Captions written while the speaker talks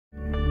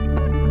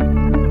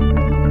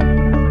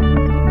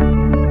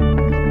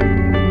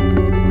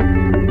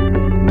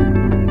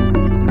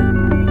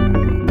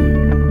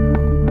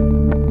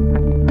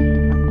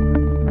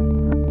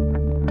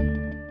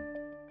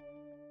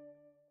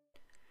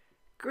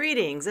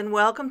Greetings and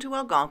welcome to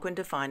Algonquin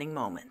Defining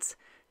Moments.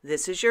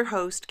 This is your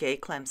host, Gay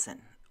Clemson,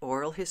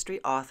 oral history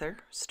author,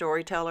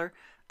 storyteller,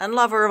 and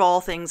lover of all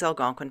things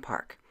Algonquin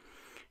Park.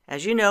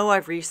 As you know,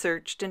 I've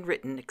researched and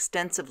written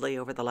extensively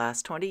over the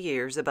last 20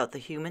 years about the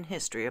human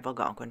history of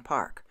Algonquin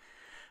Park.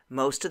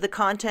 Most of the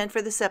content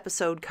for this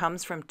episode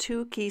comes from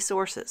two key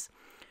sources.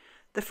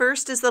 The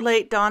first is the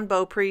late Don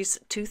Beaupre's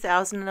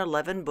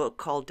 2011 book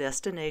called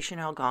Destination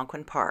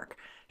Algonquin Park,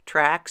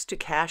 Tracks to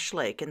Cache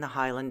Lake in the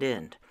Highland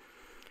Inn.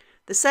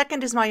 The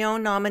second is my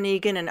own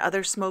Nominigan and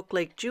Other Smoke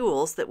Lake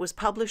Jewels that was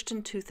published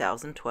in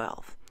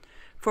 2012.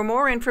 For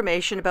more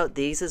information about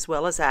these, as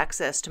well as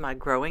access to my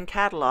growing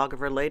catalog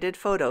of related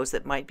photos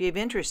that might be of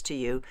interest to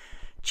you,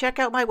 check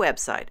out my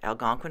website,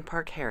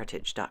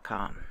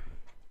 algonquinparkheritage.com.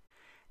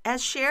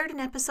 As shared in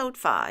Episode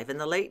 5, in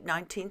the late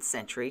 19th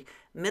century,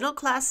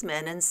 middle-class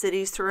men in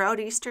cities throughout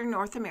eastern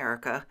North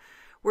America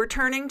were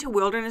turning to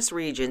wilderness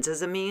regions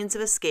as a means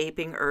of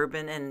escaping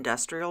urban and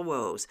industrial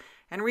woes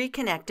and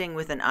reconnecting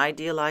with an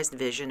idealized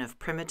vision of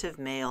primitive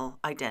male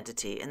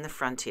identity in the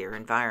frontier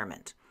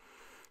environment.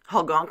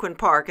 Algonquin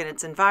Park and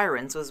its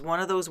environs was one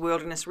of those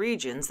wilderness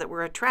regions that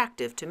were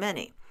attractive to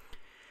many.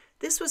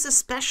 This was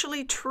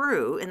especially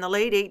true in the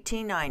late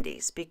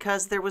 1890s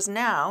because there was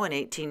now, in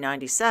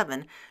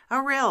 1897,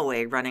 a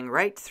railway running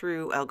right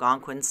through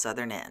Algonquin's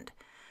southern end.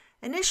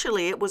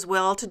 Initially, it was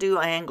well-to-do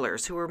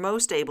anglers who were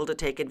most able to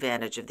take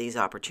advantage of these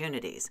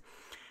opportunities.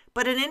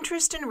 But an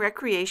interest in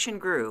recreation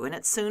grew, and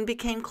it soon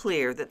became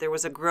clear that there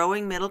was a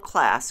growing middle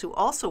class who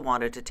also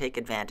wanted to take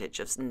advantage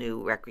of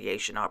new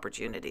recreation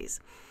opportunities.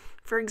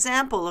 For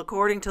example,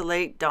 according to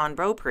late Don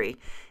Beaupre,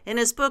 in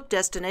his book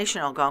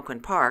Destination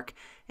Algonquin Park,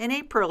 in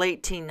April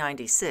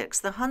 1896,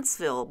 the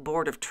Huntsville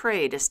Board of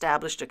Trade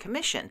established a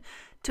commission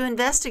to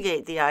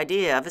investigate the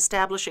idea of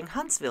establishing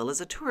Huntsville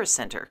as a tourist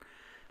center,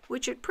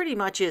 which it pretty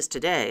much is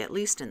today, at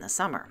least in the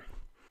summer.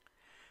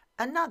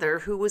 Another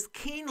who was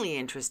keenly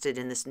interested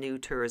in this new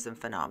tourism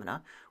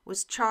phenomena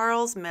was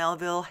Charles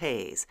Melville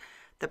Hayes,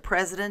 the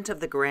president of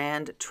the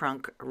Grand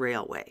Trunk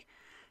Railway.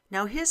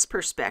 Now, his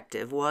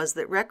perspective was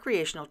that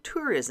recreational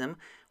tourism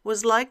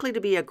was likely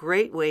to be a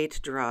great way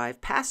to drive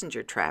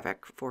passenger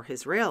traffic for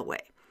his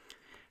railway.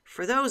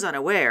 For those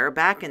unaware,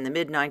 back in the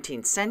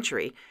mid-19th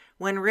century,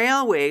 when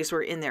railways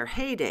were in their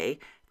heyday,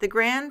 the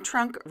Grand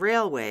Trunk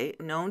Railway,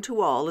 known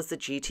to all as the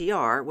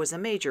GTR, was a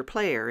major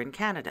player in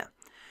Canada.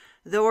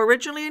 Though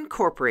originally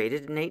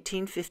incorporated in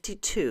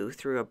 1852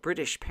 through a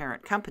British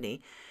parent company,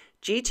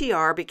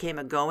 GTR became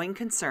a going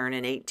concern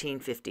in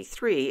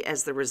 1853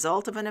 as the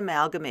result of an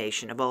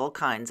amalgamation of all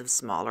kinds of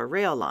smaller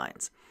rail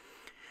lines.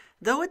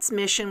 Though its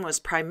mission was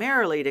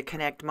primarily to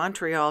connect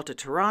Montreal to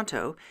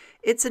Toronto,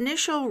 its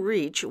initial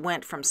reach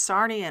went from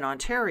Sarnia in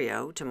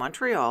Ontario to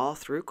Montreal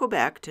through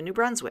Quebec to New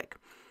Brunswick.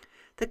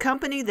 The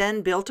company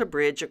then built a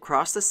bridge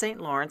across the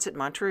St. Lawrence at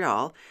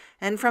Montreal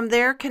and from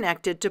there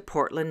connected to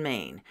Portland,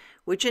 Maine,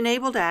 which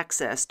enabled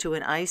access to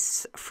an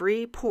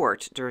ice-free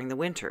port during the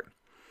winter.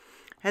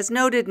 As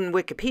noted in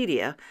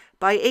Wikipedia,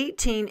 by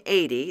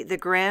 1880, the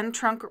Grand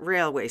Trunk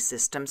Railway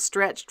system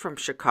stretched from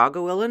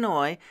Chicago,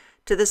 Illinois,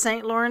 to the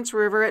St. Lawrence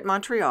River at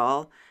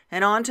Montreal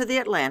and on to the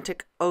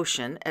Atlantic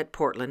Ocean at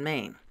Portland,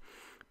 Maine.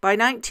 By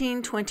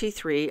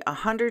 1923,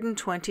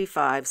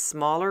 125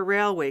 smaller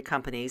railway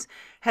companies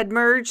had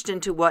merged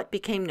into what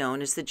became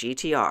known as the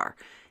GTR,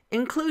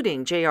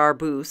 including J.R.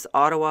 Booth's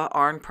Ottawa,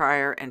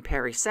 Arnprior, and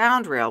Parry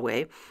Sound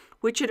Railway,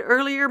 which had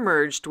earlier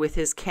merged with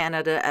his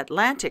Canada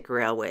Atlantic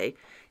Railway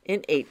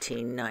in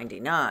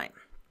 1899.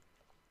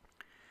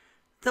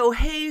 Though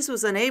Hayes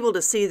was unable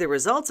to see the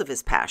results of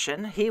his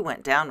passion, he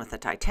went down with the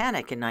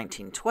Titanic in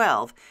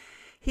 1912,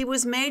 he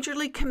was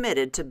majorly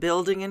committed to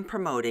building and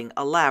promoting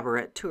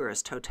elaborate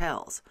tourist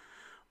hotels.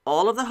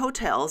 All of the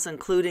hotels,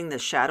 including the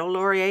Chateau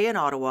Laurier in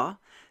Ottawa,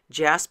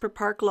 Jasper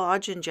Park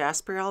Lodge in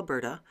Jasper,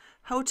 Alberta,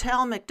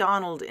 Hotel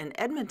Macdonald in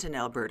Edmonton,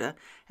 Alberta,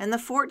 and the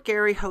Fort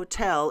Garry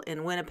Hotel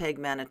in Winnipeg,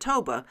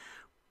 Manitoba,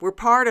 were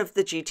part of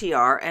the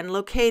GTR and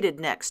located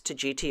next to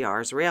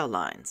GTR's rail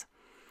lines.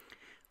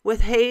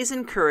 With Hayes'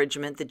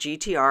 encouragement, the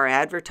GTR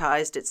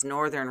advertised its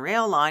Northern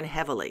Rail line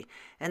heavily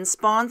and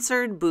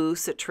sponsored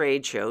booths at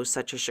trade shows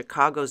such as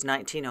Chicago's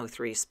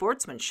 1903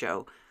 Sportsman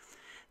Show.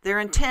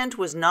 Their intent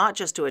was not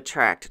just to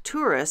attract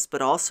tourists,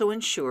 but also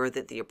ensure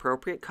that the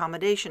appropriate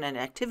accommodation and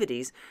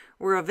activities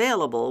were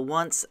available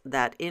once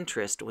that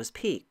interest was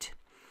piqued.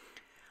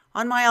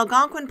 On my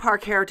Algonquin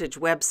Park Heritage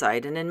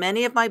website and in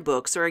many of my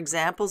books are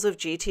examples of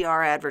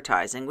GTR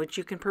advertising which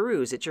you can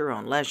peruse at your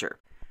own leisure.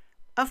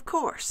 Of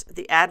course,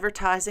 the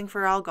advertising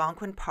for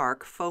Algonquin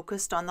Park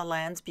focused on the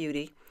land's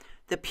beauty,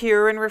 the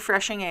pure and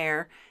refreshing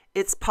air,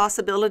 its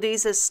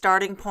possibilities as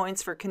starting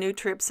points for canoe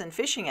trips and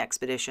fishing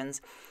expeditions,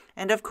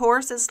 and of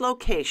course its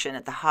location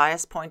at the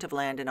highest point of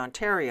land in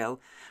Ontario,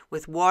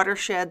 with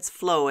watersheds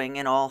flowing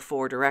in all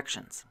four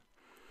directions.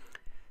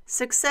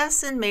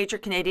 Success in major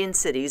Canadian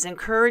cities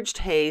encouraged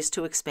Hayes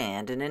to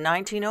expand, and in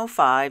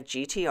 1905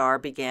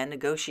 GTR began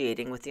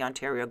negotiating with the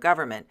Ontario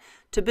government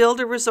to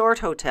build a resort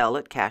hotel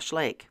at Cache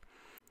Lake.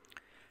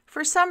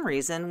 For some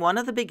reason, one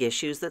of the big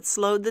issues that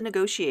slowed the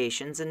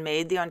negotiations and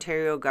made the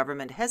Ontario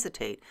government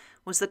hesitate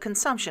was the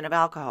consumption of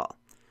alcohol.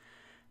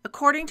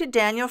 According to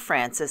Daniel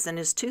Francis in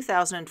his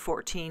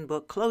 2014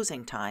 book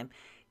Closing Time,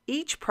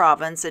 each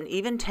province and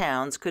even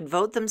towns could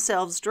vote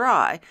themselves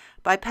dry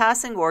by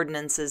passing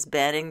ordinances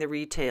banning the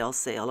retail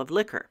sale of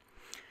liquor.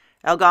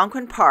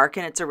 Algonquin Park,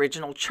 in its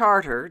original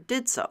charter,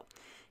 did so.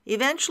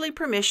 Eventually,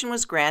 permission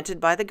was granted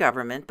by the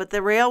government, but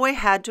the railway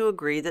had to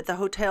agree that the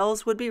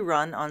hotels would be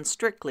run on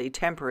strictly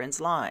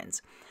temperance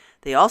lines.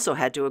 They also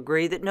had to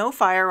agree that no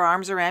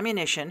firearms or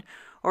ammunition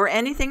or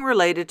anything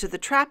related to the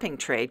trapping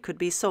trade could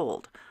be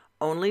sold,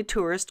 only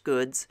tourist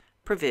goods,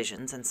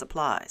 provisions, and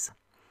supplies.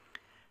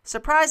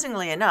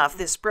 Surprisingly enough,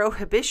 this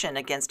prohibition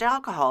against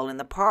alcohol in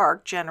the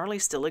park generally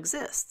still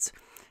exists.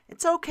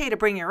 It's okay to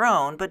bring your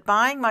own, but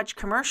buying much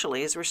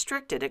commercially is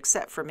restricted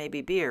except for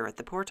maybe beer at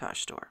the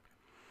portage store.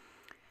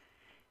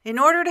 In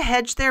order to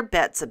hedge their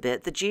bets a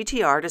bit, the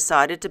GTR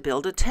decided to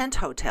build a tent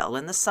hotel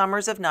in the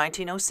summers of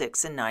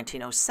 1906 and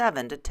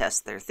 1907 to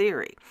test their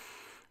theory.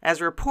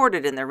 As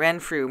reported in the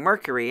Renfrew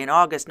Mercury in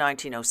August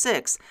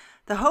 1906,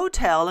 the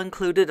hotel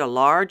included a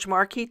large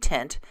marquee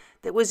tent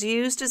that was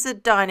used as a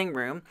dining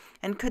room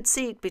and could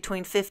seat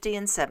between 50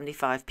 and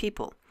 75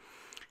 people.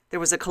 There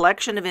was a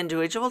collection of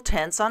individual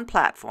tents on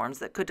platforms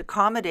that could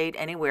accommodate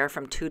anywhere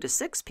from 2 to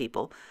 6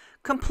 people,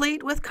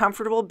 complete with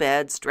comfortable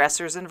beds,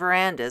 dressers, and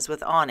verandas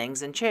with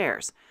awnings and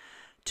chairs.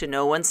 To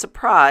no one's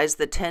surprise,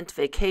 the tent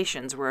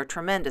vacations were a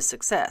tremendous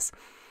success,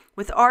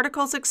 with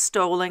articles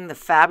extolling the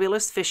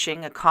fabulous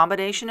fishing,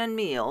 accommodation, and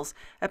meals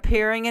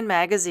appearing in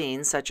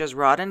magazines such as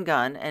Rod and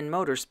Gun and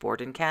Motorsport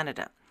in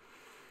Canada.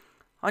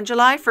 On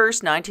July 1,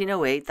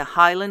 1908, the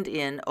Highland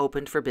Inn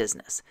opened for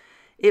business.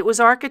 It was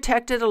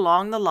architected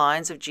along the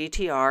lines of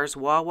GTR's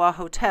Wawa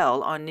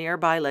Hotel on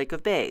nearby Lake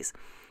of Bays,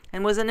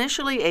 and was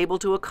initially able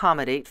to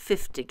accommodate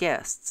 50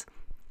 guests.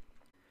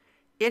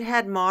 It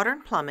had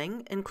modern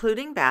plumbing,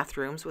 including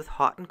bathrooms with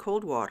hot and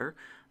cold water,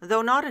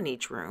 though not in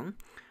each room,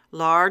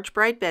 large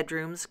bright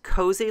bedrooms,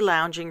 cozy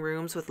lounging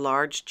rooms with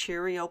large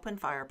cheery open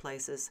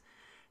fireplaces,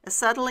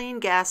 acetylene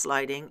gas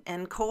lighting,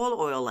 and coal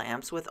oil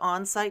lamps with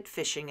on-site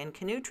fishing and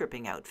canoe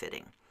tripping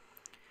outfitting.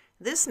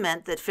 This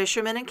meant that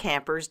fishermen and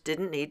campers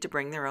didn't need to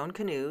bring their own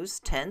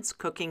canoes, tents,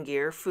 cooking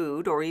gear,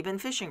 food, or even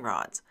fishing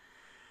rods.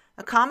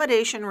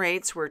 Accommodation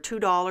rates were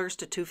 $2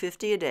 to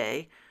 $2.50 a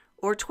day,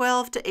 or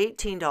 $12 to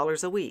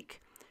 $18 a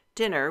week.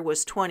 Dinner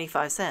was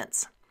 25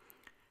 cents.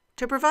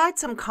 To provide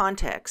some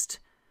context,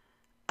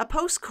 a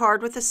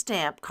postcard with a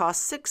stamp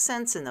cost 6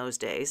 cents in those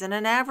days, and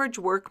an average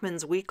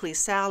workman's weekly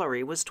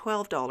salary was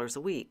 $12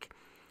 a week.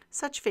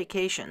 Such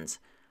vacations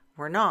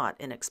were not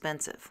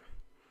inexpensive.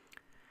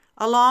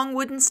 A long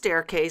wooden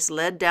staircase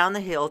led down the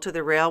hill to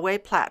the railway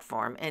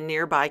platform and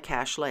nearby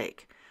Cache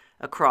Lake.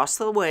 Across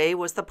the way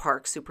was the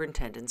park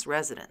superintendent's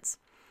residence.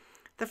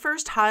 The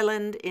first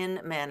Highland Inn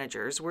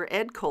managers were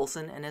Ed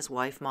Coulson and his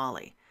wife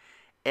Molly.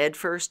 Ed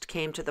first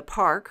came to the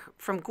park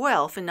from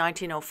Guelph in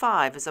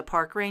 1905 as a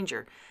park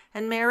ranger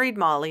and married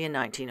Molly in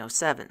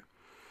 1907.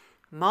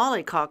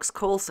 Molly Cox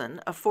Coulson,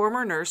 a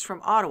former nurse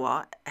from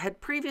Ottawa,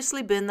 had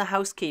previously been the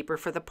housekeeper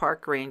for the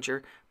park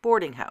ranger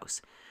boarding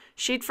house.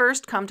 She'd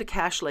first come to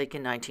Cache Lake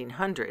in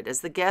 1900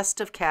 as the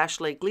guest of Cache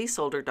Lake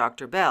leaseholder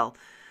Dr. Bell,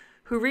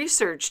 who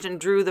researched and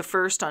drew the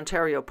first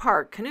Ontario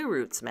Park canoe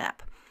routes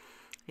map.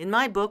 In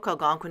my book,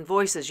 Algonquin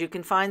Voices, you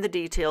can find the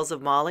details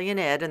of Molly and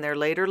Ed and their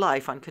later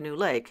life on Canoe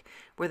Lake,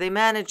 where they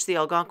managed the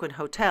Algonquin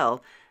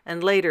Hotel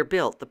and later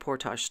built the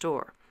portage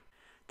store.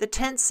 The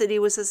tent city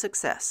was a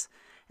success,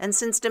 and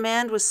since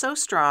demand was so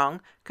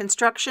strong,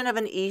 construction of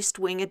an East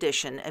Wing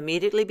addition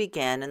immediately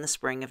began in the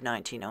spring of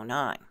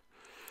 1909.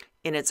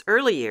 In its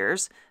early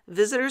years,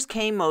 visitors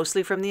came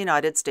mostly from the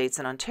United States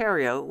and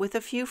Ontario, with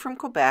a few from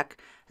Quebec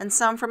and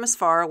some from as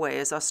far away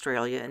as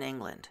Australia and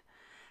England.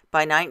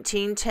 By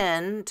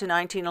 1910 to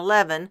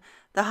 1911,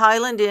 the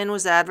Highland Inn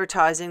was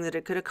advertising that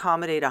it could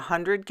accommodate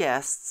 100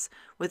 guests,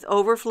 with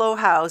overflow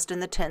housed in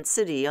the tent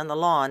city on the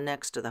lawn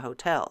next to the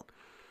hotel.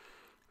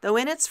 Though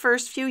in its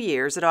first few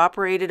years it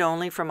operated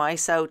only from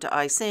ice out to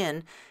ice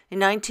in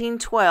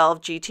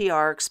 1912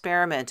 GTR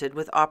experimented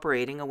with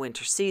operating a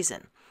winter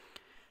season.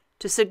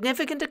 To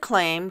significant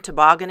acclaim,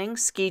 tobogganing,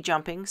 ski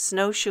jumping,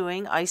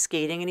 snowshoeing, ice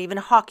skating, and even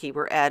hockey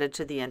were added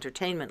to the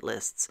entertainment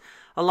lists,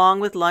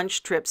 along with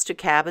lunch trips to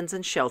cabins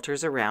and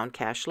shelters around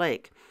Cache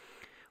Lake.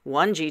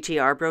 One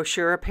GTR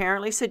brochure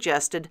apparently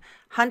suggested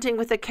hunting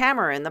with a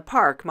camera in the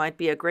park might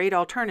be a great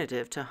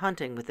alternative to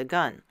hunting with a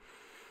gun.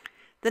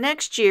 The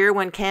next year,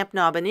 when Camp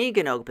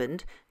Nominigan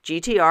opened,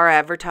 GTR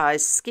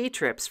advertised ski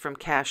trips from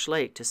Cache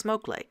Lake to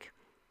Smoke Lake.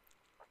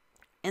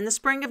 In the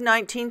spring of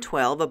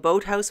 1912, a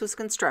boathouse was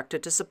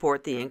constructed to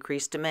support the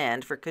increased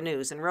demand for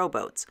canoes and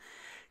rowboats.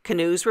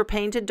 Canoes were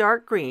painted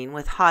dark green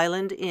with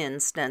Highland Inn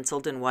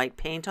stenciled in white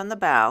paint on the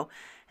bow,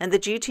 and the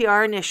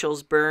GTR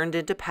initials burned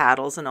into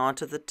paddles and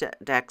onto the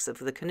decks of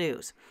the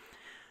canoes.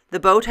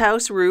 The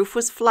boathouse roof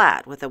was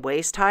flat with a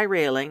waist-high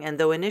railing, and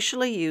though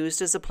initially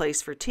used as a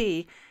place for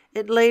tea,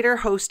 it later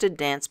hosted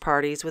dance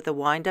parties with a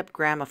wind-up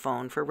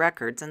gramophone for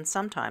records and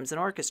sometimes an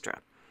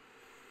orchestra.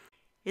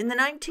 In the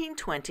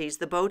 1920s,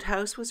 the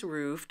boathouse was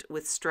roofed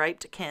with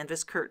striped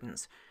canvas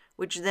curtains,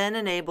 which then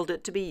enabled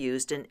it to be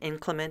used in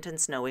inclement and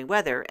snowy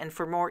weather and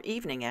for more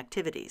evening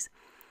activities.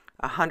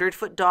 A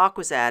 100-foot dock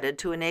was added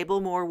to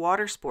enable more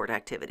water sport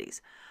activities.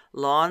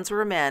 Lawns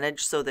were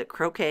managed so that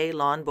croquet,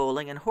 lawn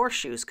bowling, and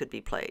horseshoes could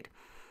be played.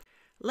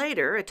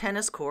 Later, a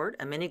tennis court,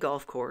 a mini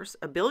golf course,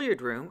 a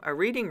billiard room, a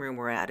reading room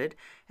were added,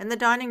 and the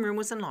dining room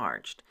was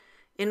enlarged.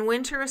 In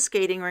winter, a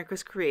skating rink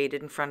was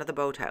created in front of the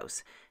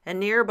boathouse, and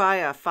nearby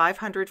a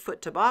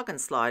 500-foot toboggan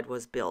slide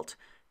was built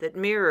that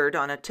mirrored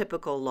on a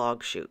typical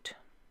log chute.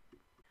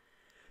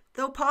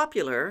 Though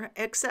popular,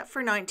 except for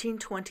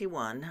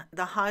 1921,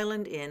 the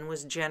Highland Inn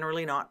was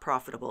generally not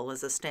profitable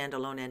as a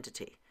standalone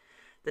entity.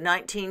 The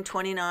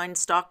 1929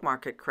 stock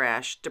market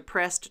crash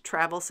depressed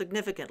travel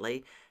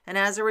significantly, and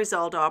as a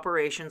result,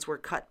 operations were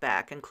cut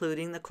back,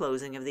 including the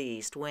closing of the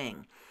East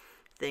Wing.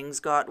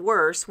 Things got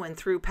worse when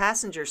through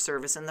passenger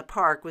service in the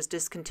park was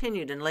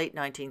discontinued in late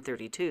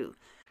 1932.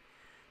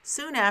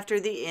 Soon after,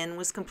 the inn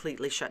was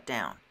completely shut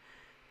down.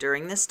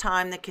 During this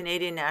time, the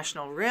Canadian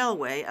National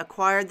Railway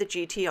acquired the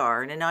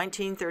GTR, and in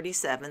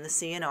 1937 the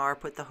CNR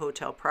put the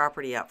hotel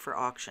property up for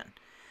auction.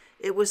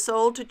 It was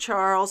sold to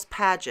Charles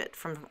Paget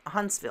from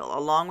Huntsville,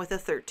 along with a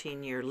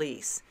 13-year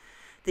lease.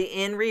 The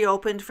inn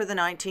reopened for the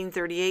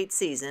 1938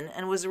 season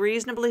and was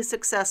reasonably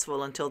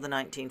successful until the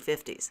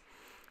 1950s.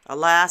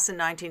 Alas, in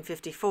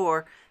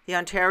 1954, the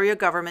Ontario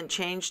government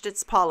changed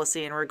its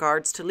policy in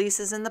regards to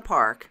leases in the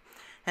park,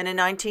 and in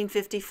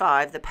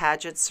 1955 the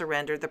Pagets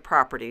surrendered the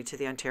property to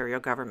the Ontario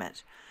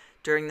government.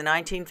 During the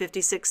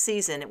 1956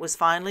 season, it was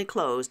finally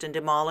closed and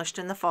demolished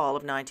in the fall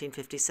of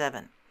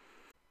 1957.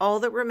 All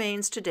that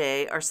remains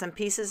today are some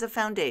pieces of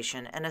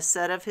foundation and a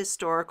set of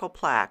historical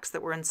plaques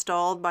that were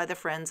installed by the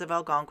Friends of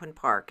Algonquin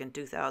Park in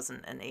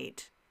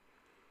 2008.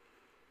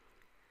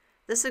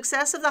 The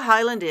success of the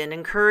Highland Inn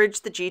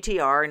encouraged the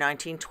GTR in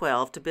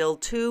 1912 to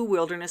build 2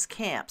 wilderness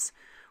camps,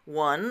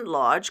 one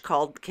lodge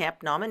called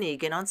Camp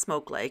Nominigan on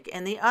Smoke Lake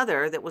and the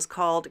other that was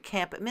called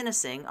Camp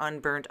Minnesing on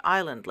Burnt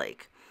Island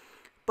Lake.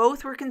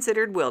 Both were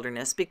considered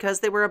wilderness because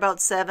they were about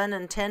 7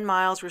 and 10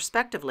 miles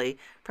respectively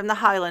from the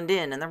Highland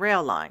Inn and the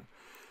rail line.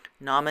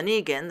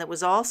 Nominigan, that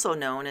was also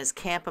known as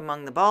Camp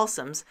Among the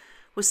Balsams,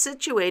 was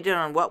situated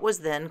on what was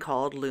then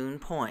called Loon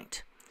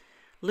Point.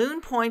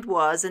 Loon Point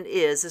was and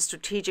is a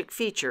strategic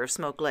feature of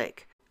Smoke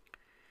Lake.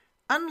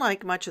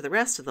 Unlike much of the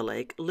rest of the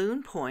lake,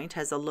 Loon Point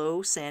has a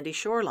low, sandy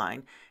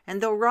shoreline,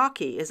 and though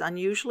rocky, is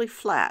unusually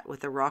flat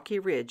with a rocky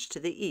ridge to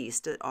the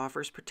east that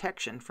offers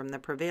protection from the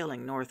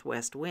prevailing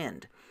northwest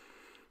wind.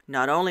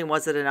 Not only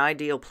was it an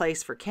ideal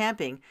place for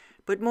camping,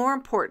 but more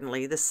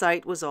importantly, the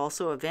site was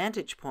also a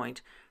vantage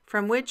point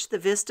from which the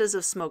vistas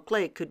of Smoke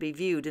Lake could be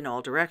viewed in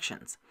all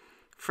directions.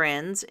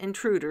 Friends,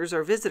 intruders,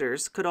 or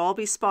visitors could all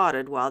be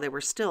spotted while they were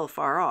still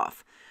far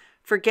off.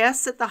 For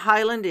guests at the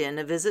Highland Inn,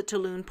 a visit to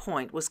Loon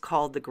Point was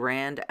called the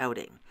Grand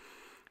Outing.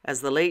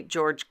 As the late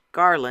George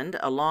Garland,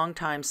 a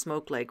longtime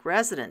Smoke Lake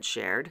resident,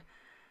 shared,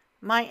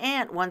 "My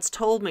aunt once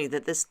told me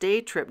that this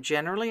day trip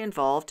generally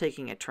involved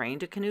taking a train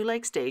to Canoe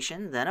Lake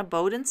Station, then a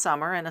boat in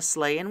summer and a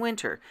sleigh in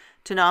winter,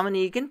 to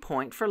Nominigan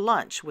Point for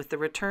lunch, with the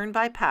return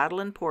by paddle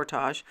and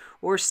portage,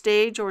 or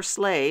stage or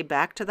sleigh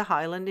back to the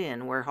Highland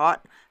Inn, where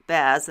hot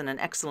baths and an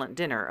excellent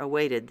dinner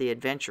awaited the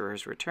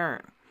adventurer's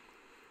return."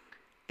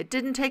 It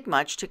didn't take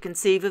much to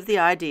conceive of the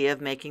idea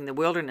of making the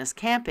wilderness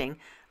camping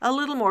a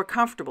little more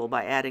comfortable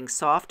by adding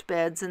soft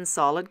beds and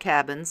solid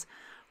cabins,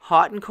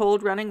 hot and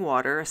cold running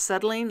water,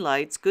 acetylene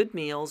lights, good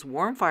meals,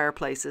 warm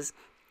fireplaces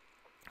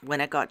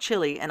when it got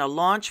chilly, and a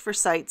launch for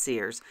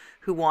sightseers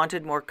who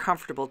wanted more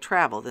comfortable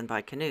travel than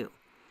by canoe.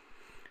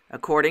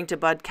 According to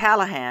Bud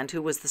Callahan,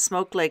 who was the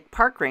Smoke Lake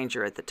Park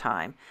Ranger at the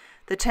time,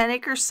 the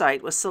 10-acre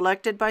site was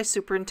selected by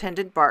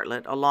Superintendent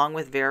Bartlett along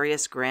with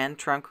various Grand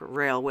Trunk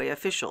Railway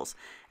officials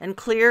and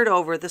cleared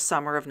over the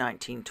summer of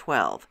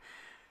 1912.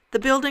 The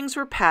buildings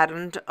were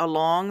patterned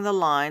along the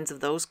lines of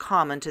those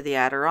common to the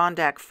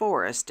Adirondack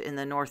Forest in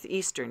the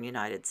northeastern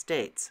United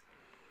States.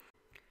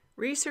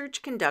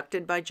 Research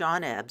conducted by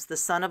John Ebbs, the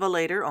son of a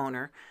later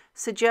owner,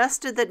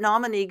 suggested that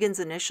Nominigan's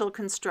initial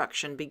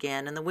construction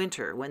began in the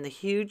winter when the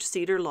huge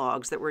cedar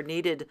logs that were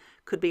needed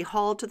could be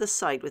hauled to the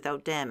site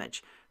without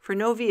damage, for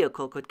no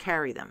vehicle could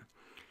carry them.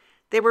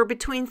 They were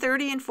between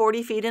 30 and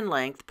 40 feet in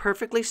length,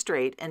 perfectly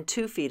straight, and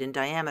 2 feet in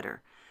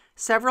diameter.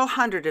 Several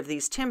hundred of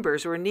these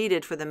timbers were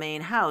needed for the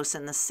main house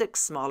and the 6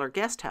 smaller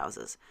guest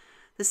houses.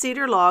 The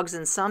cedar logs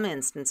in some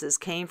instances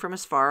came from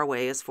as far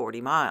away as 40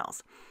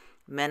 miles.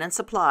 Men and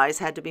supplies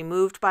had to be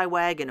moved by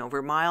wagon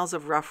over miles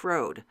of rough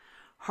road.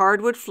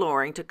 Hardwood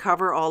flooring to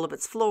cover all of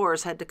its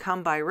floors had to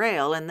come by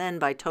rail and then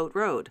by tote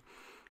road.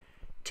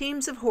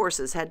 Teams of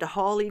horses had to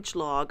haul each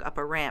log up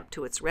a ramp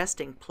to its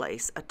resting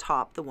place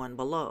atop the one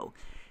below.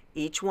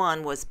 Each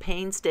one was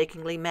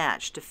painstakingly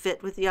matched to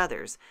fit with the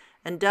others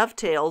and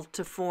dovetailed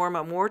to form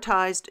a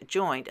mortised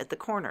joint at the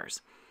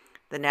corners.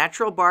 The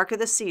natural bark of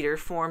the cedar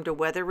formed a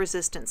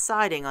weather-resistant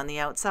siding on the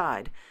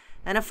outside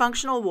and a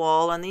functional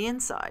wall on the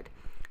inside.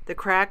 The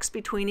cracks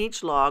between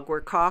each log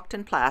were caulked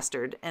and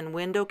plastered, and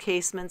window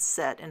casements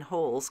set in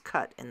holes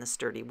cut in the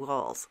sturdy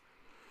walls.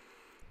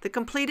 The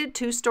completed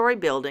two-story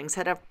buildings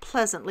had a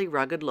pleasantly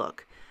rugged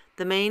look.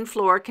 The main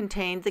floor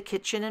contained the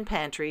kitchen and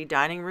pantry,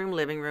 dining room,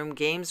 living room,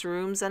 games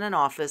rooms, and an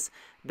office,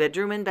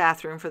 bedroom and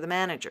bathroom for the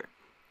manager.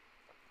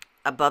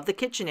 Above the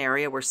kitchen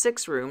area were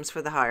 6 rooms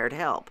for the hired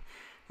help.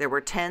 There were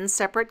 10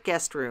 separate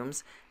guest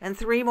rooms and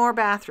 3 more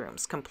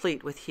bathrooms,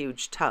 complete with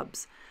huge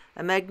tubs.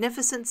 A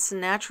magnificent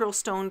natural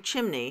stone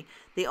chimney,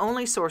 the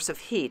only source of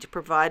heat,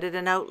 provided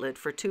an outlet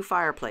for 2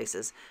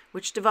 fireplaces,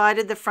 which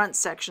divided the front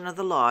section of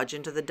the lodge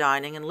into the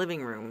dining and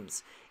living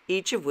rooms,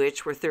 each of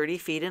which were 30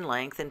 feet in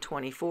length and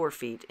 24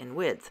 feet in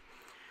width.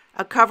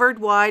 A covered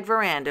wide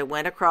veranda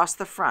went across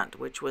the front,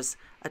 which was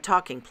a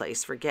talking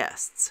place for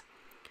guests.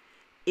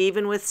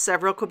 Even with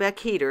several Quebec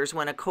heaters,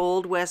 when a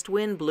cold west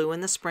wind blew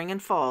in the spring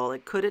and fall,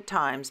 it could at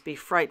times be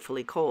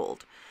frightfully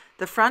cold.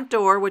 The front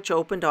door, which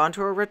opened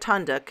onto a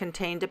rotunda,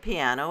 contained a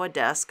piano, a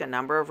desk, a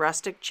number of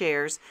rustic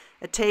chairs,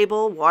 a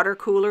table, water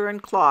cooler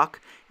and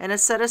clock, and a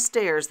set of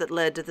stairs that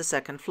led to the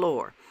second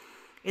floor.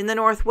 In the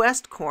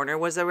northwest corner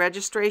was a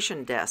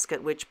registration desk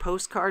at which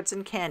postcards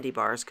and candy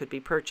bars could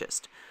be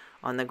purchased.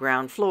 On the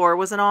ground floor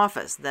was an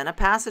office, then a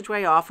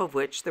passageway off of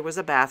which there was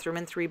a bathroom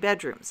and 3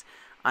 bedrooms.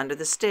 Under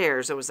the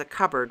stairs there was a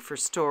cupboard for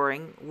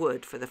storing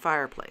wood for the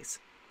fireplace.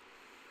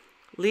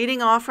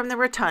 Leading off from the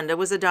rotunda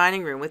was a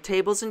dining room with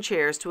tables and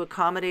chairs to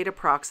accommodate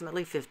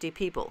approximately 50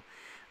 people.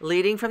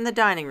 Leading from the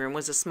dining room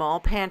was a small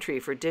pantry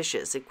for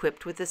dishes,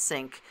 equipped with a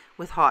sink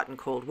with hot and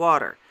cold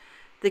water.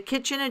 The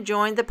kitchen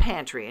adjoined the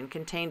pantry and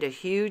contained a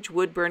huge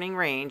wood-burning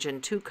range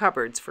and 2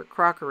 cupboards for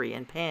crockery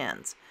and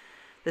pans.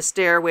 The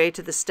stairway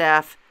to the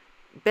staff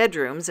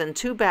bedrooms and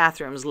 2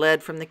 bathrooms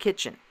led from the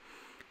kitchen.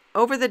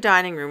 Over the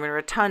dining room and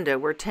rotunda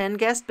were 10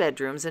 guest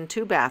bedrooms and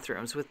 2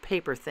 bathrooms with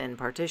paper-thin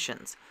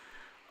partitions.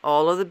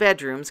 All of the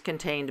bedrooms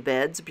contained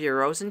beds,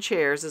 bureaus, and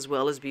chairs, as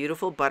well as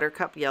beautiful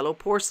buttercup yellow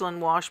porcelain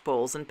wash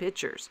bowls and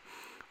pitchers.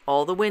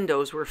 All the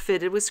windows were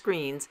fitted with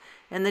screens,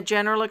 and the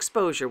general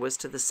exposure was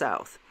to the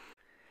south.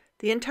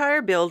 The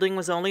entire building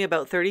was only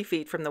about 30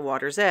 feet from the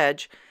water's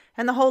edge,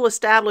 and the whole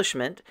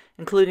establishment,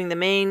 including the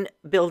main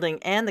building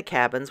and the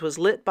cabins, was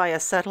lit by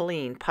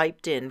acetylene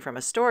piped in from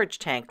a storage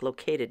tank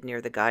located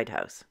near the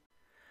guidehouse.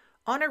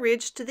 On a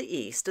ridge to the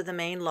east of the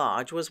main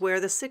lodge was where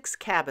the 6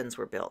 cabins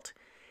were built.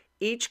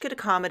 Each could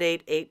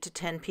accommodate 8 to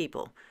 10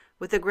 people,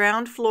 with a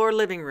ground floor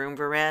living room,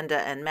 veranda,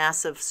 and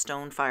massive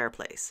stone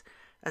fireplace.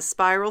 A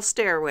spiral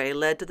stairway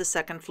led to the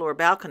second floor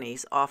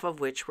balconies, off of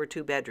which were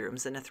 2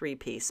 bedrooms and a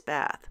 3-piece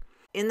bath.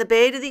 In the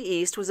bay to the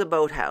east was a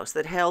boathouse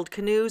that held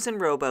canoes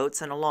and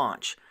rowboats and a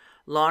launch.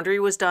 Laundry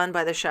was done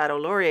by the Chateau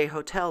Laurier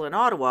Hotel in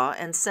Ottawa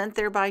and sent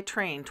there by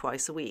train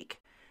twice a week.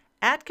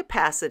 At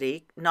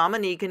capacity,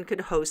 Nominigan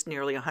could host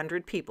nearly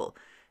 100 people,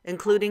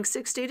 including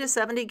 60 to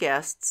 70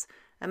 guests,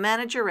 a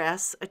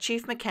manageress, a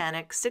chief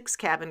mechanic, 6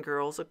 cabin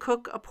girls, a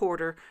cook, a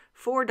porter,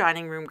 4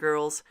 dining room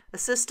girls,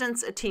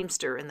 assistants, a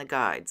teamster, and the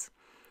guides.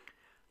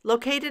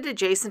 Located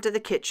adjacent to the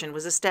kitchen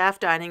was a staff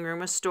dining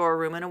room, a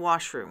storeroom, and a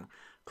washroom.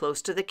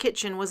 Close to the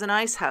kitchen was an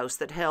ice house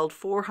that held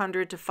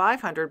 400 to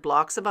 500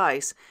 blocks of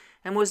ice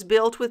and was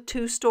built with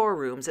 2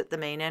 storerooms at the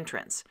main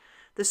entrance.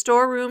 The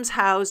storerooms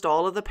housed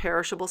all of the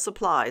perishable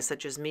supplies,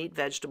 such as meat,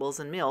 vegetables,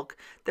 and milk,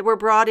 that were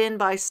brought in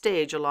by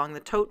stage along the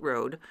tote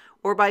road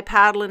or by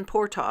paddle and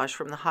portage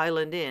from the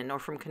Highland Inn or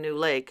from Canoe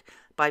Lake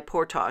by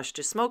portage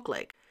to Smoke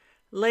Lake.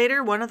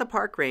 Later, one of the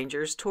park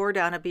rangers tore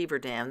down a beaver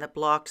dam that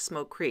blocked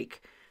Smoke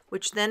Creek,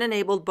 which then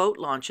enabled boat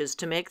launches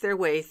to make their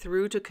way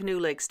through to Canoe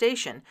Lake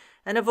Station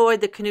and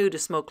avoid the Canoe to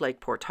Smoke Lake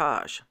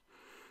portage.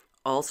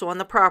 Also on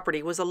the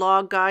property was a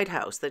log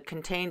guidehouse that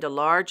contained a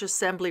large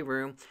assembly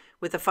room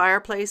with a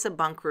fireplace, a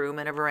bunk room,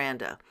 and a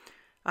veranda.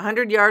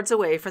 100 yards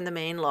away from the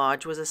main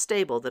lodge was a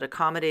stable that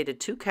accommodated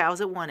 2 cows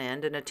at one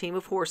end and a team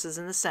of horses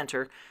in the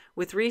center,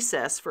 with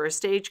recess for a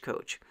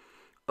stagecoach.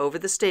 Over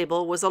the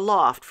stable was a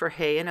loft for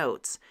hay and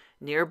oats.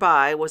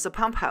 Nearby was a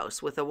pump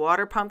house with a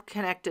water pump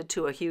connected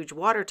to a huge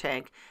water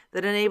tank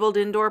that enabled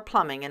indoor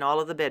plumbing in all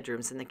of the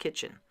bedrooms in the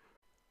kitchen.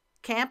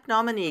 Camp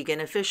Nominigan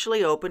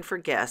officially opened for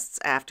guests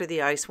after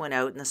the ice went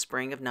out in the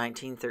spring of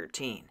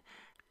 1913.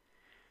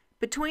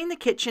 Between the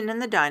kitchen and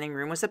the dining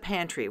room was a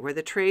pantry where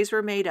the trays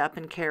were made up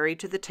and carried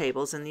to the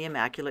tables in the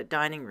immaculate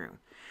dining room.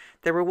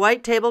 There were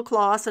white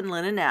tablecloths and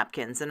linen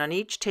napkins, and on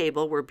each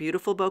table were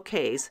beautiful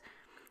bouquets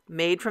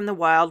made from the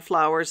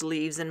wildflowers,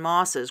 leaves, and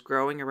mosses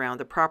growing around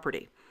the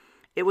property.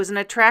 It was an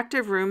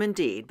attractive room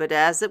indeed, but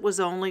as it was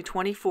only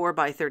 24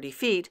 by 30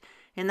 feet,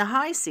 in the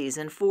high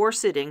season 4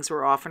 sittings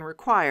were often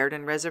required,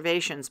 and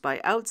reservations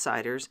by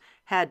outsiders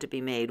had to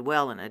be made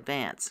well in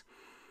advance.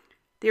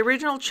 The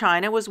original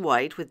china was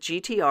white with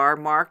GTR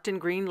marked in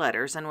green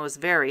letters and was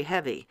very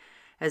heavy,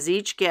 as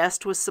each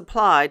guest was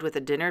supplied with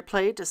a dinner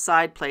plate, a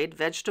side plate,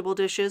 vegetable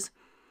dishes,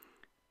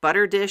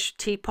 butter dish,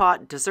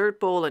 teapot, dessert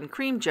bowl, and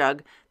cream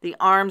jug. The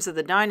arms of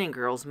the dining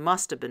girls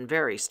must have been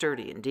very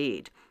sturdy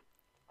indeed.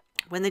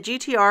 When the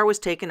GTR was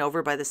taken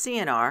over by the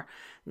CNR,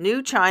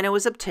 new china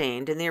was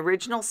obtained and the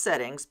original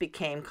settings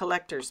became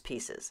collector's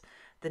pieces.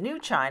 The new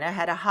china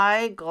had a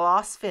high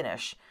gloss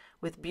finish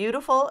with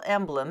beautiful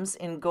emblems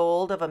in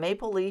gold of a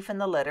maple leaf and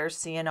the letters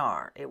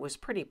C&R. It was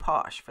pretty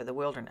posh for the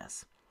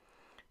wilderness.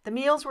 The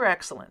meals were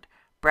excellent.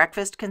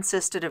 Breakfast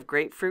consisted of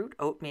grapefruit,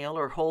 oatmeal,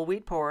 or whole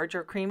wheat porridge,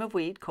 or cream of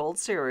wheat, cold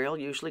cereal,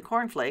 usually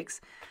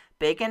cornflakes,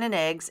 bacon and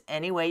eggs,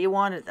 any way you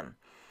wanted them.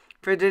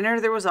 For dinner,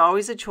 there was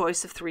always a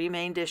choice of 3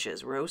 main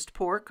dishes: roast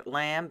pork,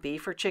 lamb,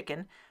 beef, or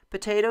chicken,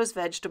 potatoes,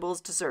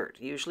 vegetables, dessert,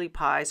 usually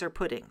pies or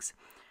puddings.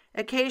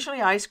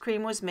 Occasionally, ice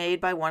cream was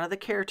made by one of the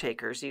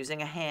caretakers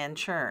using a hand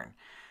churn.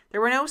 There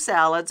were no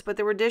salads, but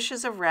there were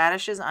dishes of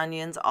radishes,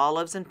 onions,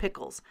 olives, and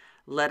pickles.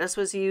 Lettuce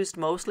was used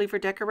mostly for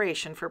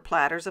decoration for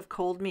platters of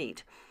cold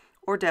meat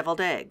or deviled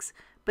eggs,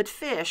 but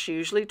fish,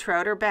 usually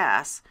trout or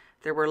bass,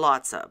 there were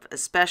lots of,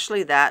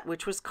 especially that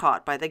which was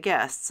caught by the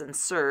guests and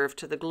served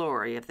to the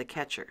glory of the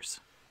catchers.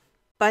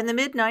 By the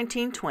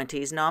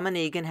mid-1920s,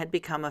 Nominigan had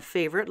become a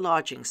favorite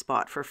lodging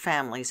spot for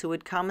families who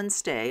would come and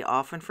stay,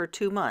 often for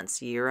 2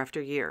 months, year after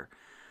year.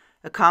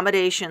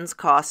 Accommodations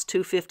cost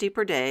 $2.50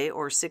 per day,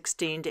 or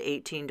 $16 to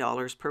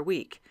 $18 per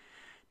week.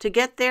 To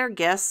get there,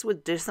 guests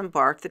would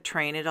disembark the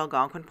train at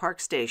Algonquin Park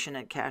Station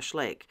at Cache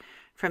Lake.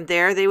 From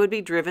there, they would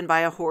be driven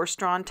by a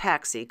horse-drawn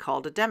taxi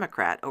called a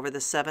Democrat over the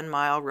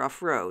 7-mile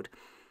rough road,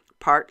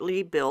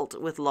 partly built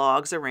with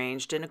logs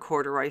arranged in a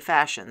corduroy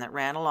fashion that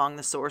ran along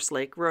the Source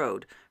Lake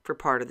Road for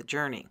part of the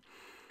journey.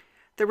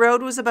 The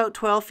road was about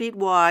 12 feet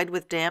wide,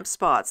 with damp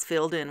spots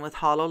filled in with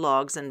hollow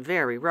logs and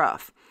very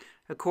rough.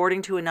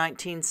 According to a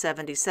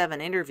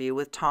 1977 interview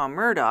with Tom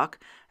Murdoch,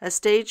 a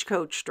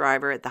stagecoach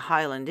driver at the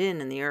Highland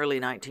Inn in the early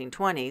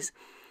 1920s,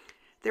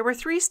 there were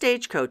 3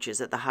 stagecoaches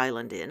at the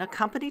Highland Inn, a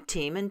company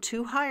team and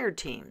 2 hired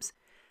teams.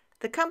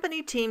 The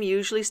company team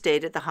usually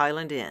stayed at the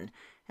Highland Inn,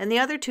 and the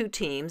other 2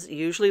 teams,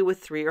 usually with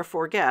 3 or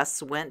 4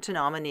 guests, went to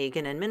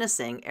Nominigan and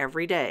Minnesing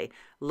every day,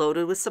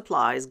 loaded with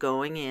supplies,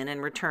 going in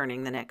and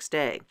returning the next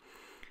day.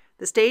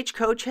 The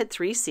stagecoach had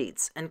 3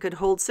 seats and could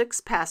hold 6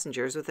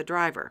 passengers with a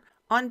driver.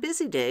 On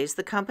busy days,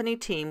 the company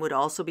team would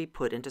also be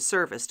put into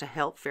service to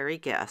help ferry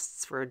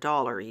guests for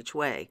 $1 each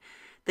way.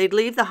 They'd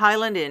leave the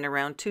Highland Inn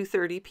around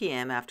 2:30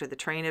 p.m. after the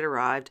train had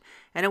arrived,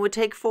 and it would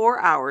take 4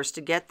 hours to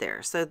get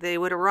there, so they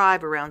would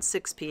arrive around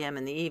 6 p.m.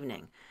 in the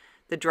evening.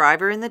 The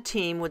driver and the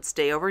team would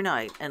stay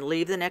overnight and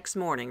leave the next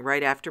morning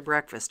right after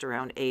breakfast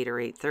around 8 or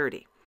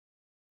 8:30.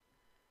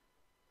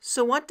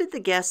 So what did the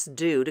guests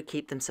do to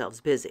keep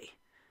themselves busy?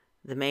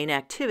 The main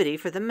activity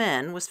for the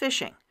men was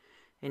fishing.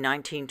 In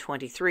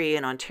 1923,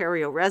 an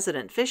Ontario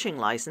resident fishing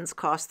license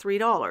cost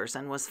 $3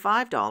 and was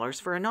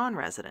 $5 for a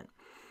non-resident.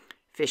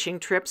 Fishing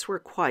trips were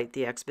quite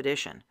the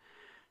expedition.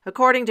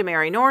 According to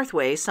Mary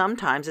Northway,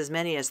 sometimes as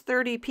many as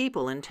 30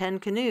 people in 10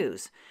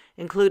 canoes,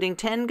 including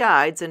 10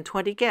 guides and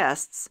 20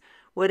 guests,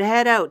 would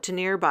head out to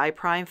nearby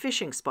prime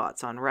fishing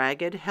spots on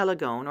Ragged,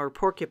 Heligone, or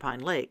Porcupine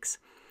lakes.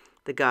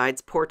 The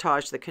guides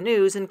portaged the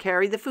canoes and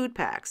carried the food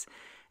packs,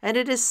 and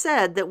it is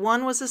said that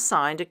one was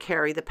assigned to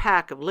carry the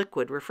pack of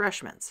liquid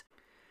refreshments.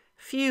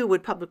 Few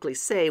would publicly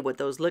say what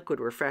those liquid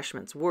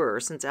refreshments were,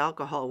 since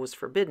alcohol was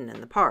forbidden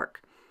in the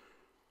park.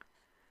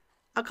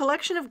 A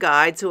collection of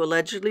guides who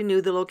allegedly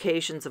knew the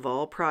locations of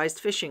all prized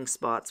fishing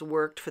spots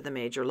worked for the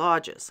major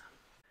lodges.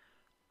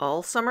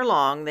 All summer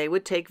long, they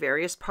would take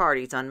various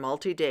parties on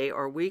multi-day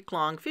or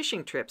week-long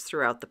fishing trips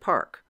throughout the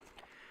park.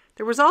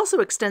 There was also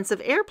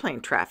extensive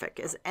airplane traffic,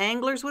 as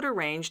anglers would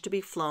arrange to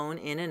be flown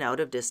in and out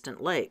of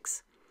distant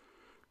lakes.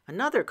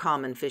 Another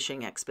common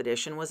fishing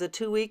expedition was a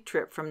 2-week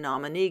trip from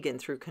Nominigan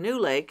through Canoe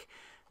Lake,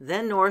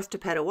 then north to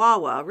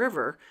Petawawa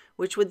River,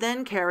 which would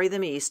then carry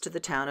them east to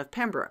the town of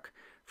Pembroke.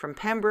 From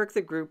Pembroke,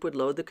 the group would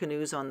load the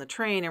canoes on the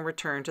train and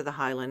return to the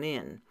Highland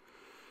Inn.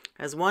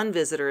 As one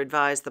visitor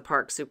advised the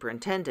park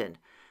superintendent,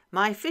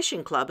 "My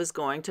fishing club is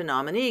going to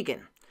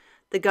Nominigan.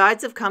 The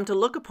guides have come to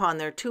look upon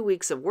their 2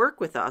 weeks of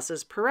work with us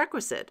as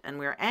prerequisite, and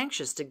we are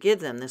anxious to give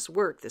them this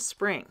work this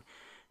spring.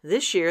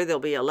 This year there'll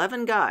be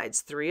 11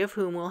 guides, 3 of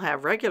whom will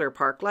have regular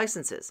park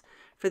licenses.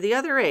 For the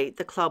other 8,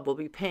 the club will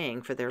be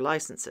paying for their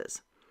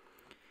licenses."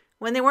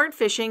 When they weren't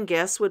fishing,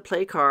 guests would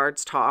play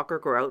cards, talk, or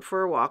go out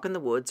for a walk in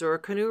the woods or a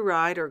canoe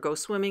ride, or go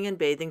swimming in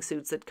bathing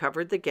suits that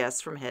covered the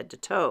guests from head to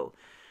toe.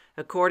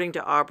 According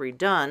to Aubrey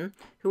Dunn,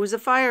 who was a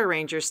fire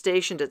ranger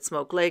stationed at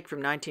Smoke Lake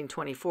from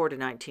 1924 to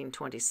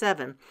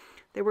 1927,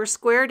 there were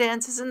square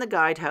dances in the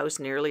guidehouse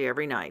nearly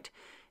every night.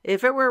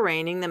 If it were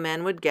raining, the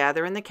men would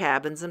gather in the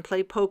cabins and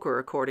play poker,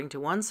 according to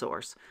one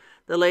source.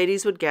 The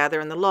ladies would gather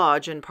in the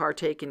lodge and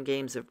partake in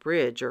games of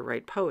bridge or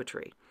write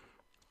poetry.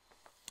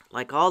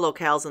 Like all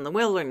locales in the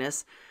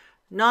wilderness,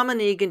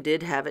 Nominigan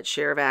did have its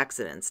share of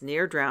accidents,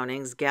 near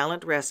drownings,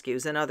 gallant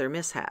rescues, and other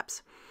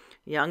mishaps.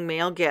 Young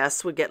male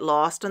guests would get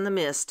lost in the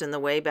mist in the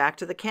way back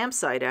to the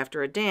campsite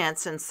after a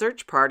dance, and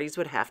search parties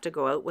would have to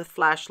go out with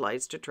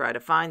flashlights to try to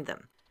find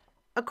them.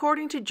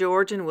 According to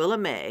George and Willa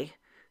May,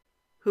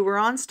 who were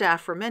on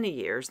staff for many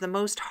years, the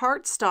most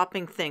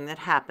heart-stopping thing that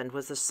happened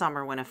was the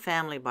summer when a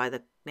family by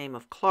the name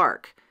of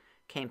Clark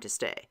came to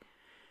stay.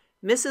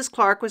 Mrs.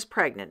 Clark was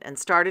pregnant and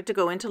started to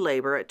go into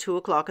labor at 2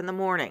 o'clock in the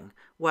morning,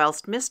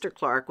 whilst Mr.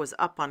 Clark was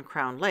up on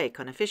Crown Lake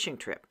on a fishing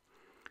trip.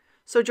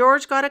 So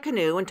George got a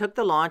canoe and took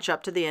the launch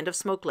up to the end of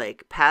Smoke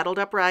Lake, paddled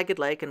up Ragged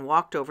Lake, and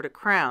walked over to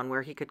Crown,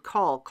 where he could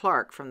call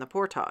Clark from the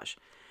portage.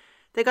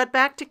 They got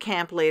back to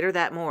camp later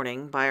that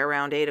morning by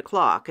around 8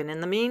 o'clock, and in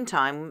the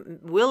meantime,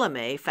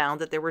 Willamay found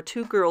that there were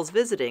 2 girls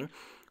visiting,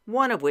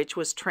 one of which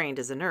was trained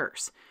as a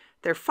nurse.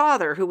 Their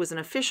father, who was an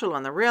official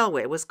on the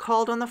railway, was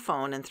called on the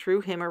phone, and through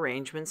him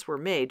arrangements were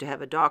made to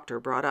have a doctor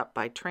brought up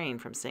by train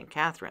from St.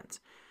 Catharines.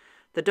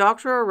 The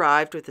doctor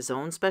arrived with his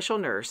own special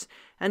nurse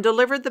and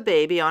delivered the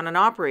baby on an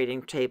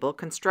operating table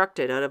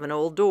constructed out of an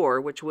old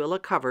door which Willa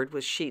covered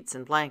with sheets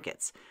and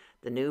blankets.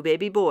 The new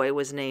baby boy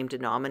was named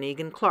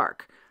Nominigan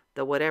Clark,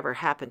 though whatever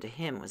happened to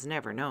him was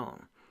never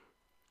known.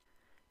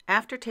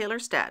 After Taylor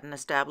Staton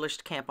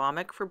established Camp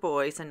Amick for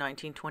boys in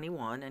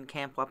 1921 and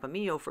Camp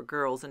Wapameo for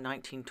girls in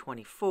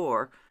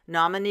 1924,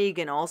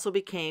 Nominigan also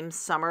became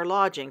summer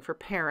lodging for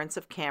parents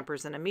of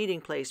campers and a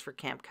meeting place for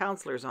camp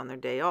counselors on their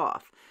day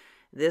off.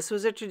 This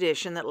was a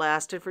tradition that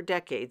lasted for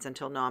decades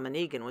until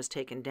Nominigan was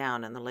taken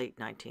down in the late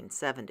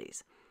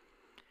 1970s.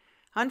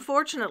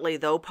 Unfortunately,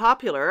 though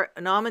popular,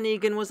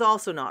 Nominigan was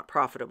also not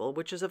profitable,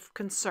 which is of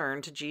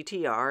concern to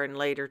GTR and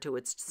later to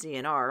its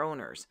CNR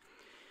owners.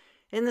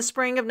 In the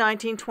spring of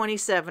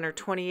 1927 or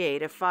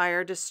 28, a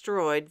fire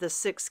destroyed the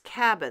 6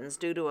 cabins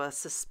due to a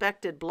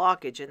suspected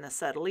blockage in the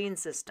acetylene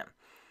system.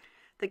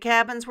 The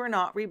cabins were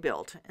not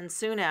rebuilt, and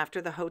soon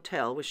after the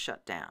hotel was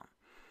shut down.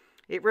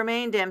 It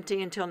remained empty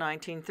until